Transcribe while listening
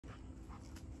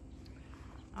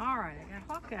All right, I got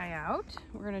Hawkeye out.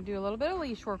 We're gonna do a little bit of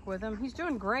leash work with him. He's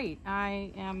doing great.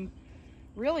 I am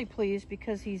really pleased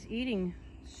because he's eating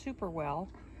super well.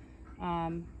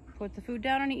 Put the food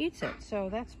down and he eats it, so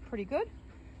that's pretty good.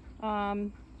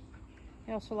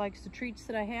 He also likes the treats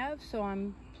that I have, so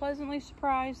I'm pleasantly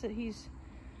surprised that he's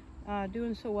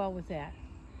doing so well with that.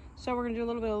 So we're gonna do a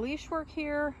little bit of leash work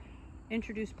here,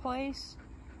 introduce place.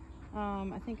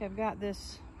 I think I've got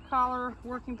this collar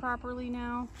working properly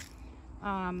now.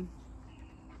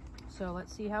 So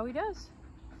let's see how he does.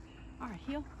 All right,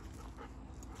 heel.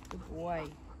 Good boy.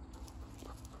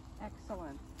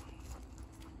 Excellent.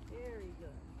 Very good.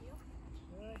 Heel.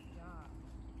 Good job.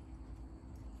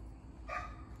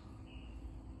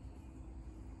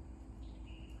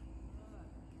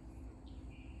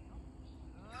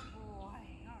 Good boy.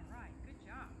 All right, good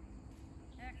job.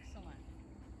 Excellent.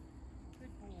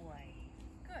 Good boy.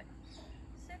 Good.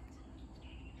 Sit.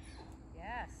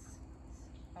 Yes.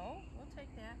 Oh, we'll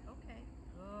take that. Okay.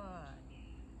 Good.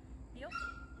 Heel.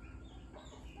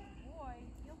 Good boy.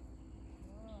 Heel.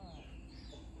 Good.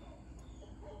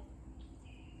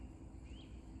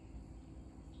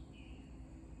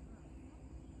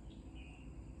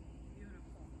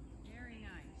 Beautiful. Very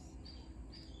nice.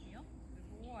 Heel. Good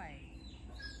boy.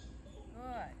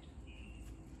 Good.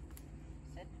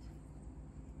 Sit.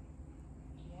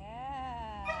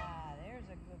 Yeah, there's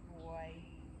a good boy.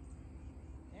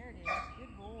 There it is.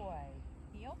 Good boy.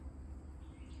 Heel.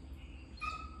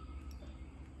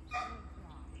 Good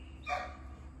job.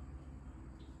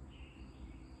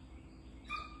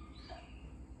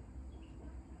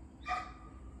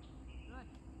 Good.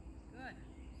 Good.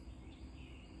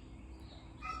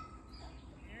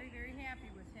 Very, very happy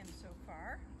with him so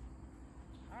far.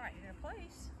 All right, you're gonna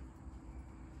place.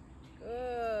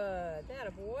 Good. That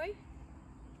a boy.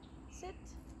 Sit.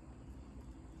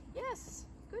 Yes.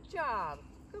 Good job.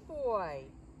 Good boy.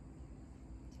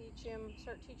 Teach him,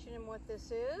 start teaching him what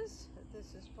this is. That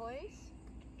this is place.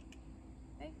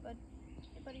 Hey, bud.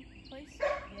 Hey, buddy. Place.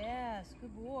 Yes.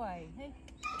 Good boy. Hey.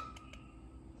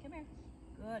 Come here.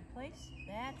 Good. Place.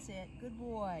 That's it. Good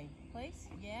boy. Place.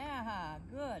 Yeah.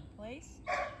 Good. Place.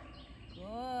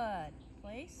 Good.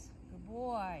 Place. Good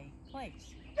boy.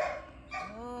 Place.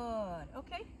 Good.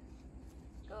 Okay.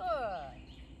 Good.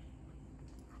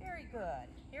 Very good.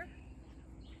 Here.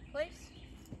 Place.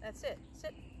 That's it.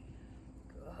 Sit.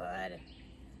 Good.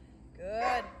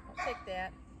 Good. I'll take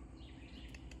that.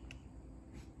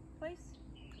 Place.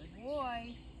 Good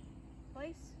boy.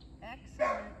 Place.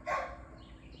 Excellent.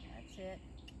 That's it.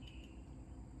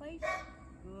 Place.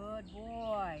 Good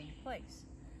boy. Place.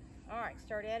 All right,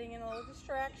 start adding in a little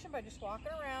distraction by just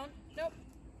walking around. Nope.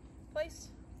 Place.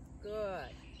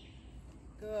 Good.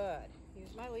 Good.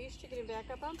 Use my leash to get him back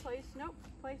up on place. Nope.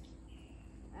 Place.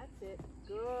 That's it.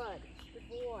 Good. Good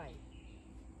boy.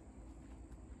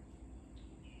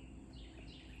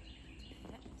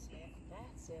 That's it.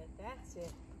 That's it. That's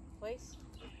it. Place.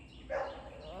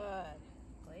 Good.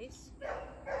 Place.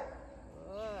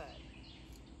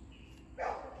 Good.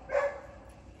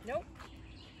 Nope.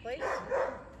 Place.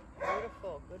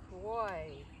 Beautiful. Good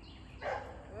boy.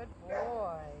 Good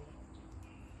boy.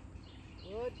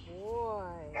 Good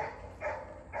boy.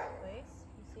 Place.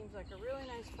 He seems like a really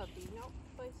nice puppy. Nope.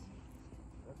 Place.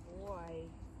 Good boy.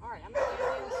 All right, I'm going to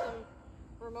add in some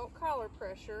remote collar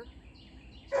pressure.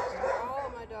 Start all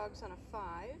of my dogs on a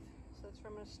 5. So that's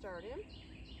where I'm going to start him.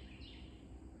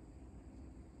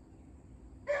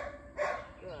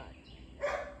 Good.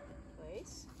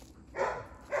 Place. Good.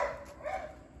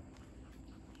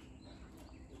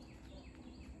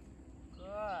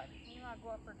 You know, I'll go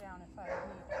up or down if I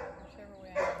need to, whichever way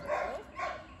I need to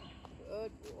go.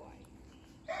 Good boy.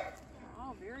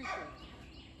 Oh, very good.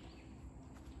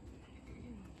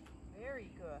 Very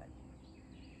good.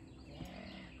 Yeah,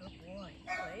 good boy.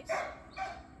 Place.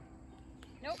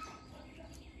 Nope.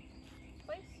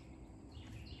 Place.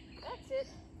 That's it.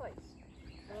 Place.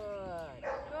 Good.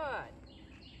 Good.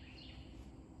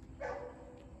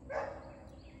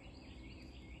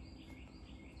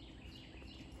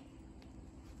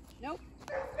 Nope.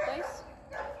 Place.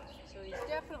 So he's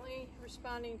definitely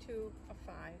responding to a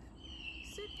 5.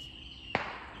 Sit.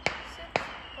 Sit.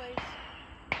 Place.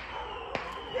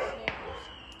 Neighbors.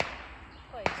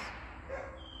 Place.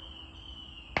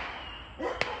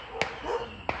 Good.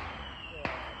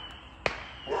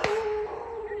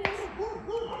 Here it is.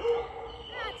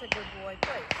 That's a good boy.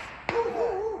 Place. Good.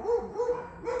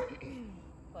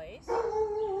 Place. Good.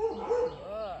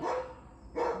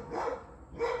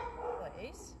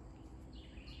 Place.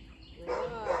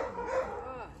 Good.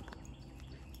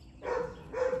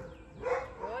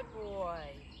 Good boy.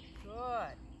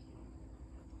 Good.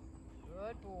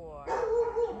 Good boy.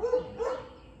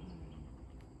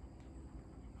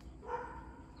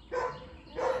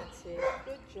 That's it.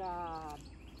 Good job.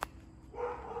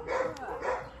 Good.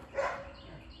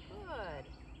 Good.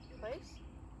 Place?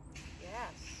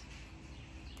 Yes.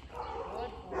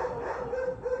 Good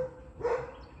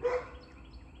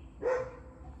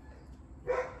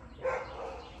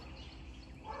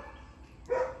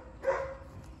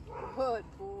boy. Good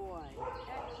boy.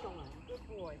 Excellent. Good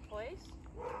boy. Place?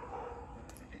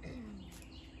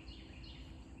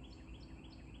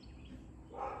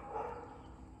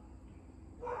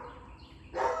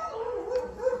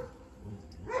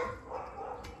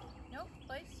 Nope.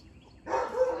 Place?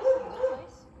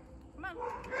 Place? Come on.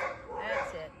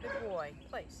 That's it. Good boy.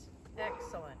 Place.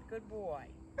 Excellent. Good boy.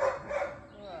 Good.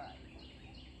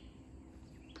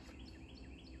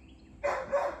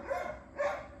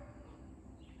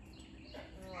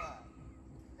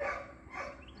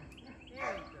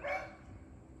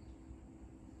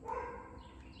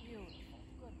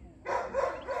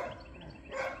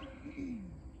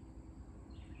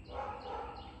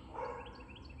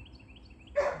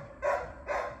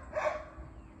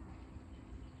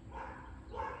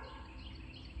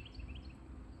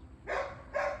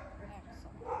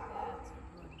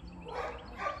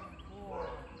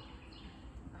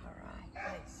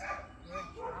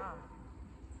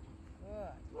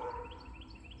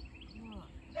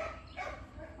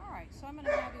 So I'm going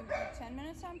to have him do 10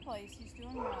 minutes on place. He's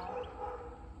doing well.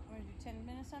 We're going to do 10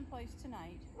 minutes on place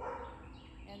tonight.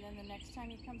 And then the next time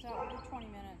he comes out, we'll do 20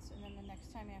 minutes. And then the next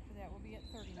time after that, we'll be at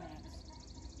 30 minutes.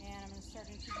 And I'm going to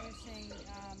start introducing,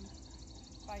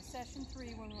 by session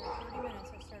 3, when we're at 30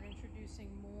 minutes, I start introducing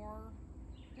more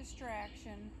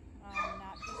distraction,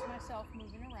 not just myself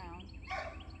moving around.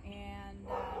 And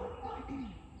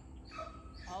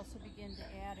also begin to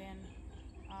add in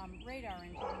radar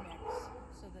into the mix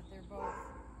so that they're both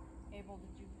able to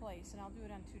do place. And I'll do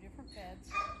it on 2 different beds,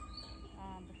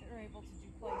 but they're able to do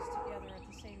place together at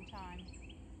the same time.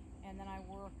 And then I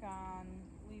work on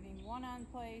leaving one on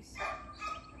place,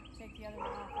 take the other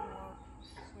one off and work,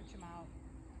 switch them out,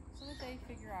 so that they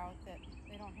figure out that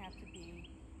they don't have to be,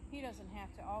 he doesn't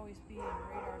have to always be in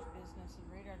Radar's business, and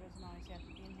Radar doesn't always have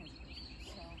to be in his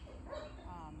business. So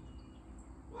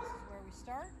this is where we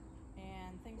start.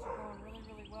 And things are going really,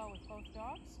 really well with both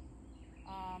dogs.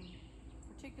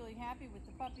 Particularly happy with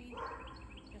the puppy,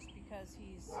 just because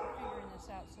he's figuring this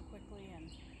out so quickly and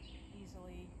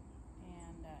easily,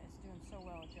 and is doing so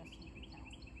well adjusting to the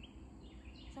count.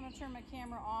 So I'm going to turn my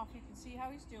camera off. You can see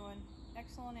how he's doing.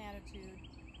 Excellent attitude.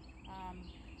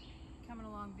 Coming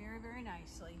along very, very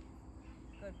nicely.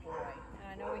 Good boy. And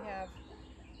I know we have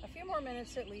a few more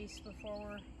minutes at least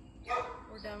before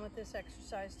we're done with this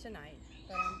exercise tonight,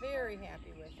 but I'm very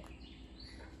happy with him.